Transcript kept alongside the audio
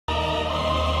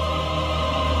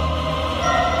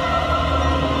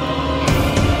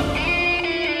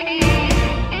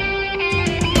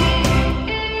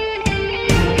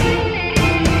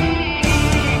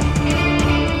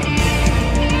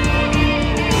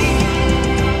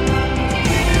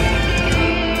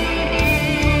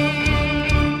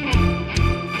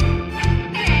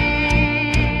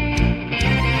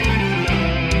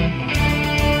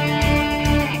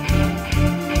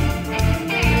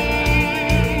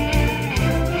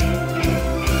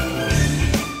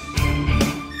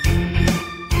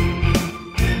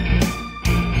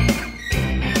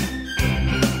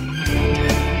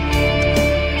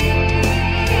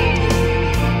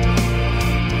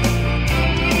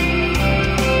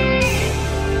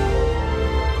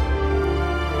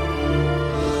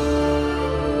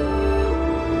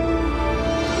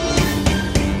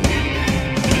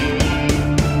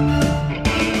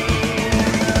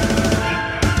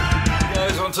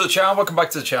to the channel, welcome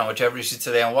back to the channel, whichever you see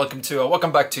today, and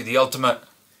welcome back to the ultimate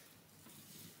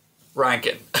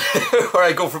ranking, where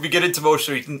I go from beginning to most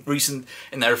recent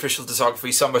in their official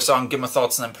discography, song by song, give my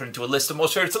thoughts, and then put into a list of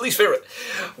most favorite to least favorite,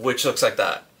 which looks like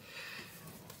that.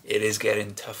 It is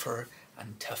getting tougher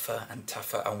and tougher and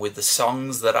tougher, and with the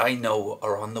songs that I know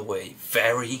are on the way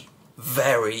very,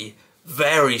 very,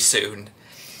 very soon,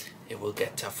 it will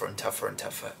get tougher and tougher and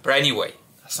tougher. But anyway,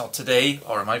 that's not today,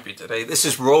 or it might be today. This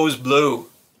is Rose Blue,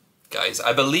 guys.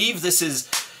 I believe this is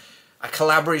a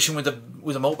collaboration with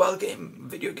a mobile game,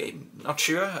 video game, not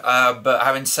sure. But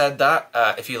having said that,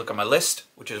 if you look at my list,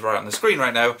 which is right on the screen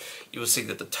right now, you will see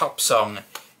that the top song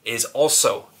is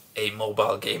also a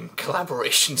mobile game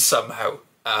collaboration somehow,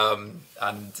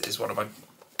 and is one of my,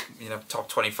 top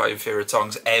 25 favorite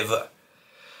songs ever.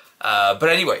 But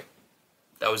anyway,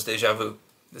 that was Deja Vu.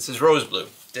 This is Rose Blue.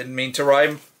 Didn't mean to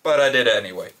rhyme, but I did it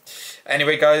anyway.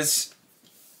 Anyway, guys,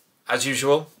 as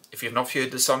usual, if you've not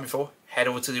viewed this song before, head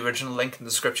over to the original link in the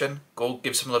description. Go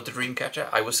give some love to Dreamcatcher.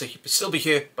 I will still be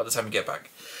here by the time we get back.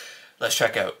 Let's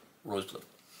check out Rose Blue.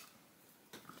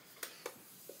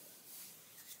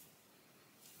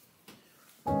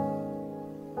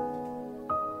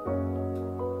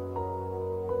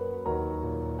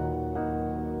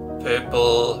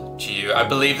 Purple Dew. I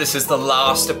believe this is the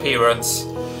last appearance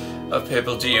of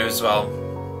Purple Dew as well.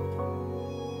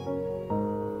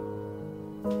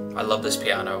 I love this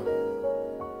piano.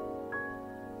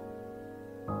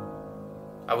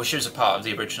 I wish it was a part of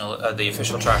the original, the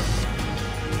official track.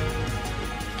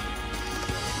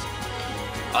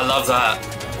 I love that.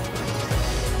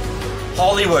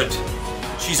 Hollywood,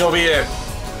 she's over here.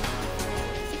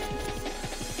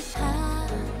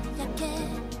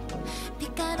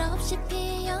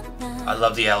 I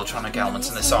love the electronic elements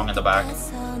in this song in the back.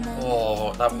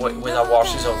 Oh, that way that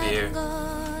washes over you.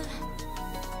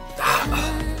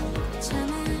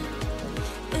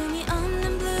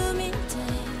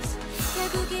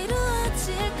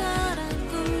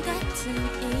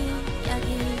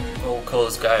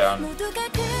 Vocals guy on. What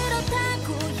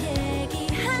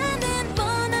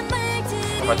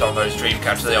am I talking about? His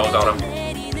Dreamcatcher, they all got him.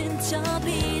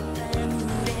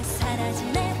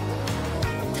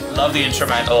 Love the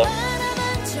instrumental.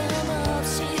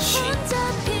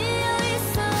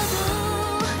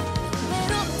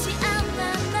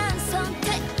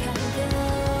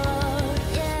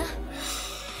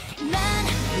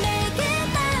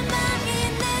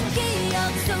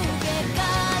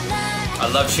 I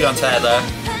love Shion's hair there.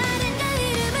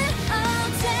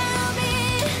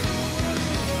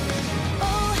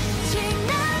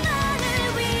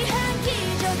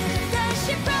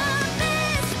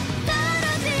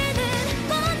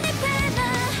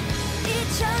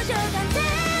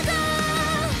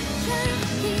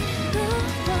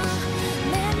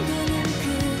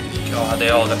 God, they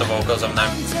all got the vocals on them.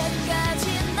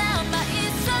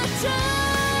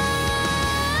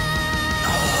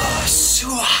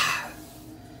 Oh,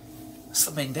 that's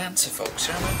the main dancer, folks,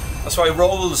 you know what I mean? That's why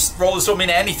rolls don't mean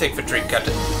anything for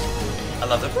Dreamcatcher. I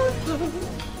love it.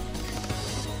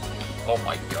 Oh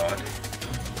my god.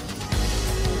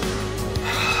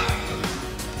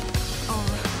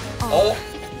 Oh.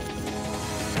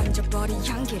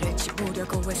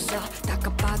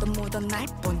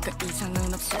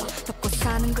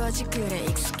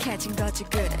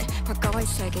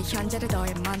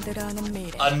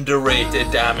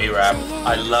 Underrated dummy rap.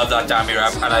 I love that dummy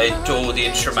rap, and I adore the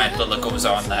instrumental that goes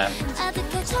on there.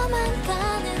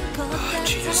 Oh,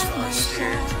 Jesus Christ,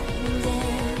 dude.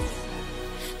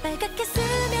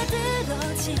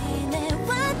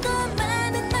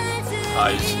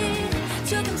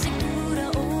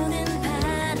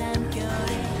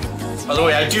 By the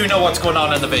way, I do know what's going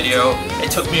on in the video.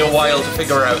 It took me a while to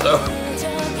figure out though.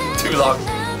 Too long.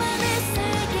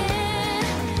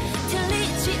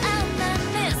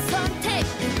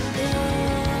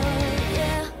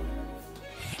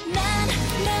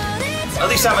 At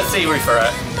least I have a theory for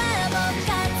it.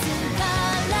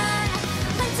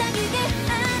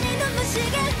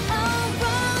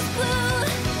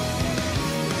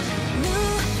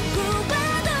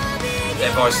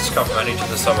 Their voices complement each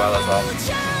other so well as well.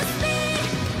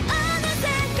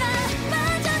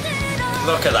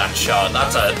 Look at that shot.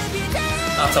 That's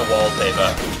a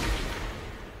wallpaper.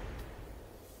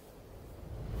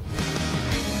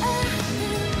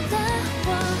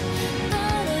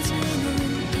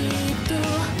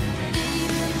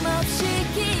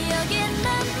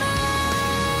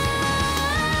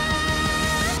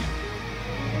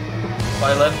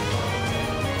 Violin.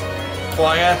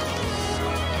 Choir.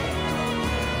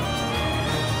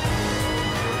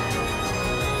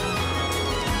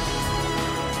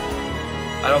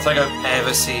 I don't think I've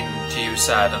ever seen GU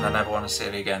sad and I never want to see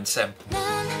it again. Sim.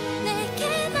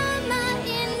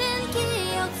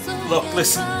 Look,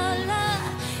 listen.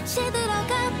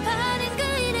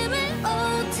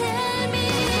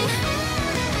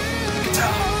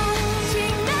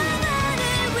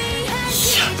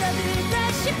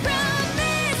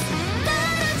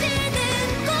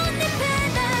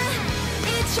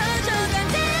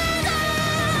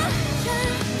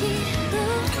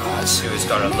 God, Sue's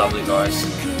got a lovely voice.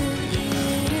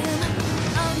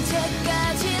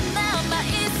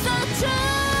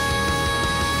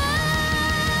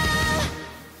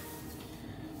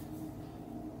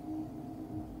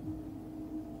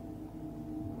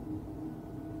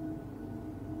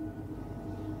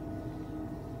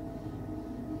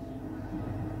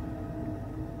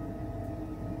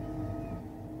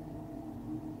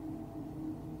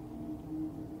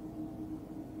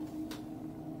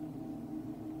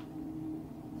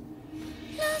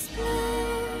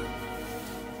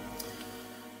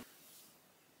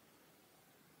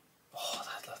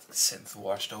 Synth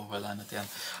washed over then at the end.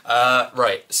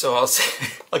 Right, so I'll say,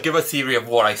 I'll give a theory of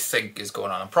what I think is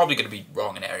going on. I'm probably going to be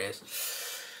wrong in areas.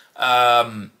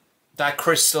 That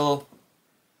crystal,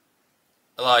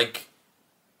 like,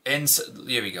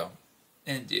 here we go.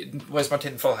 Where's my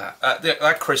tinfoil hat?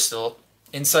 That crystal,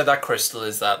 inside that crystal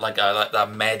is that like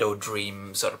that meadow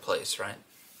dream sort of place, right?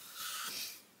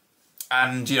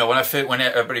 And you know, when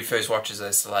everybody first watches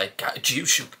this, they're like, "Do you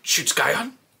shoot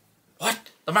Skyon? What?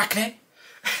 The Macne?"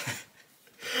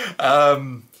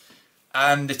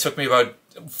 And it took me about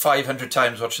 500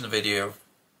 times watching the video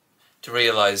to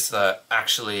realise that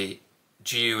actually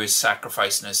Jiu is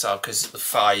sacrificing herself because the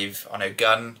 5 on her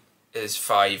gun is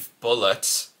 5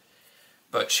 bullets,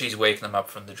 but she's waking them up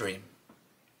from the dream,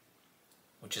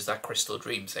 which is that crystal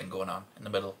dream thing going on in the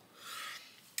middle.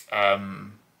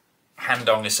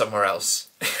 Handong is somewhere else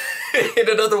in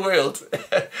another world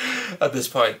at this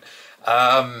point.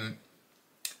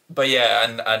 But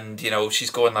yeah, and you know, she's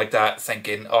going like that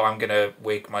thinking, oh, I'm going to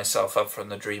wake myself up from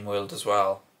the dream world as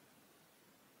well,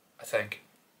 I think.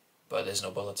 But there's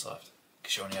no bullets left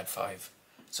because she only had 5.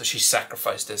 So she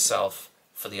sacrificed herself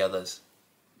for the others.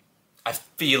 I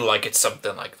feel like it's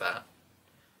something like that.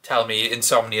 Tell me,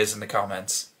 Insomnias, in the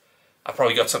comments. I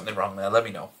probably got something wrong there, let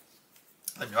me know.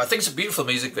 I think it's a beautiful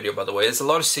music video, by the way. There's a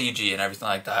lot of CG and everything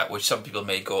like that, which some people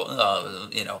may go, oh,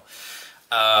 you know.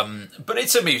 But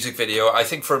it's a music video. I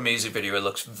think for a music video it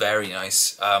looks very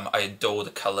nice. I adore the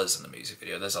colours in the music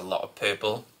video. There's a lot of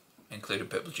purple, including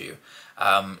purple dew.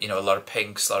 You know, a lot of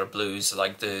pinks, a lot of blues,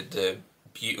 like the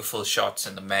beautiful shots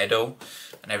in the meadow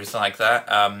and everything like that.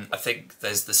 I think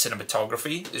there's the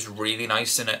cinematography is really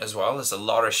nice in it as well. There's a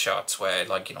lot of shots where,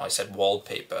 like, you know, I said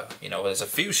wallpaper. You know, there's a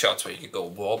few shots where you could go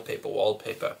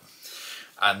wallpaper.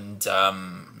 And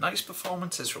nice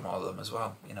performances from all of them as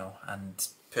well, you know, and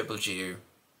Purple Dew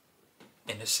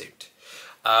in a suit.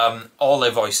 All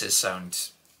their voices sound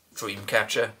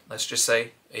Dreamcatcher, let's just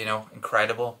say, you know,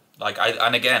 incredible. Like,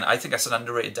 and again, I think that's an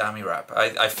underrated Dami rap.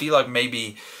 I feel like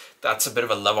maybe that's a bit of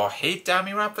a love or hate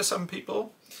Dami rap for some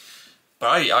people, but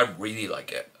I really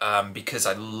like it because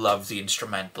I love the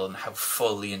instrumental and how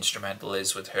full the instrumental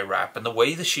is with her rap, and the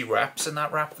way that she raps in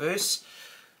that rap verse.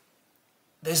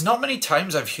 There's not many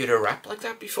times I've heard her rap like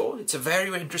that before. It's a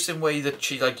very interesting way that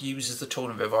she like uses the tone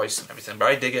of her voice and everything. But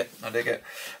I dig it. I dig it.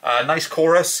 Nice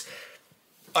chorus.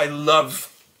 I love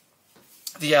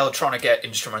the electronic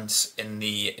instruments in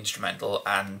the instrumental,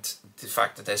 and the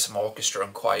fact that there's some orchestra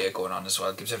and choir going on as well.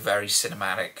 It gives a very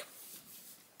cinematic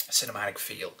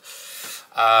feel.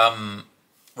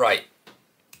 Right.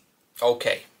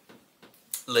 Okay.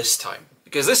 List time,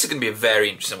 because this is going to be a very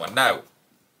interesting one. Now,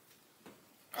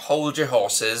 hold your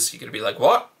horses. You're going to be like,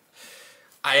 what?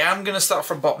 I am going to start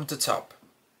from bottom to top,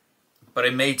 but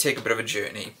it may take a bit of a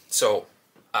journey. So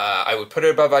I would put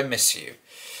it above I Miss You,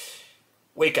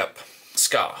 Wake Up,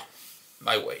 Scar,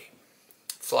 My Way,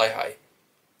 Fly High,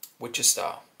 Witcher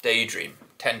Star, Daydream,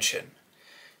 Tension,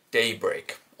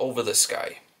 Daybreak, Over the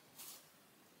Sky.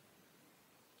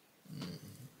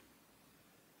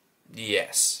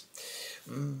 Yes.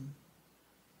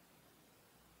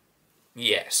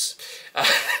 Yes.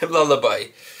 Lullaby.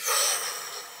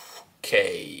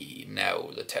 Okay, now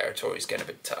the territory's getting a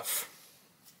bit tough.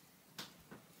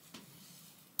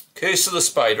 Curse of the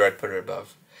Spider, I'd put her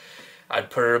above. I'd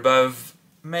put her above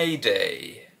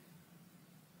Mayday.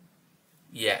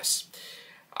 Yes.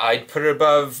 I'd put her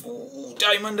above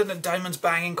Diamond and the Diamond's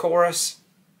banging chorus.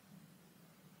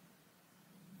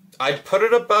 I'd put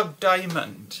it above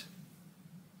Diamond.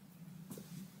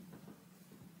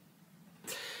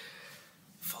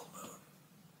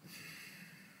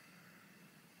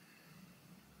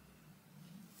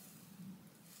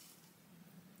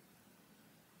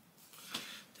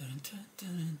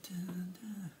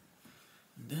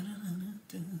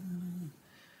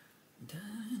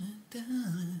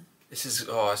 This is,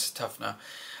 oh, it's tough now.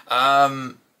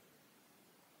 I'd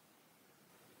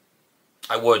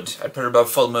put it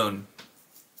above Full Moon,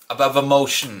 above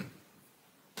Emotion,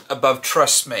 above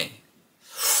Trust Me,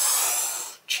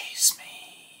 Chase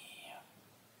Me,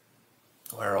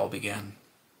 Where It All Began.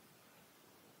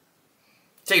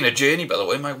 Taking a journey, by the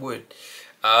way, my word.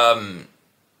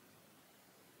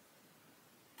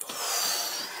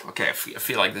 Okay, I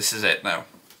feel like this is it now.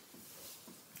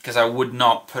 Because I would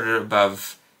not put it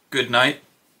above Good Night.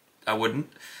 I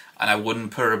wouldn't. And I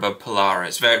wouldn't put it above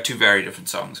Polaris. Two very different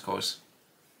songs, of course.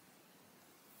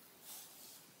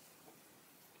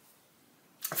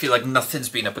 I feel like nothing's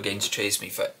been up against Chase Me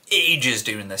for ages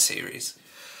during this series.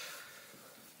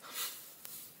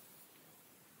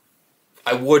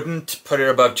 I wouldn't put it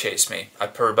above Chase Me.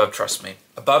 I'd put it above Trust Me.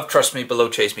 Above Trust Me, below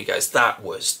Chase Me, guys. That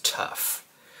was tough.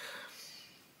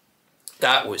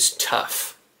 That was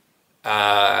tough.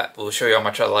 We'll show you how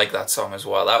much I like that song as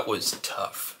well. That was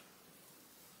tough.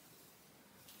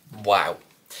 Wow.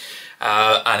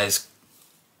 And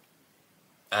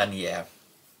yeah,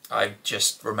 I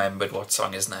just remembered what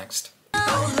song is next.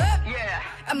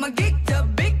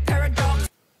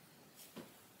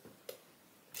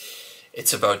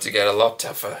 It's about to get a lot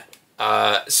tougher.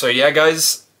 So yeah,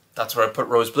 guys, that's where I put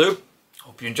Rose Blue.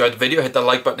 Hope you enjoyed the video. Hit that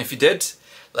like button if you did.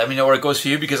 Let me know where it goes for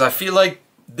you, because I feel like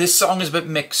this song is a bit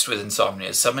mixed with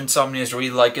Insomnias. Some Insomnias really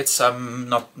like it, some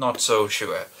not so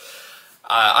sure.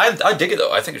 I dig it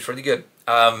though. I think it's really good.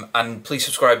 And please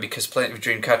subscribe, because plenty of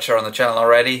Dreamcatcher on the channel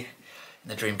already. In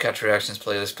the Dreamcatcher Reactions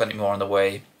playlist, plenty more on the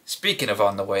way. Speaking of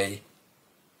on the way,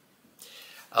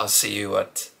 I'll see you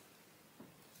at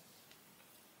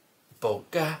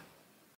Boca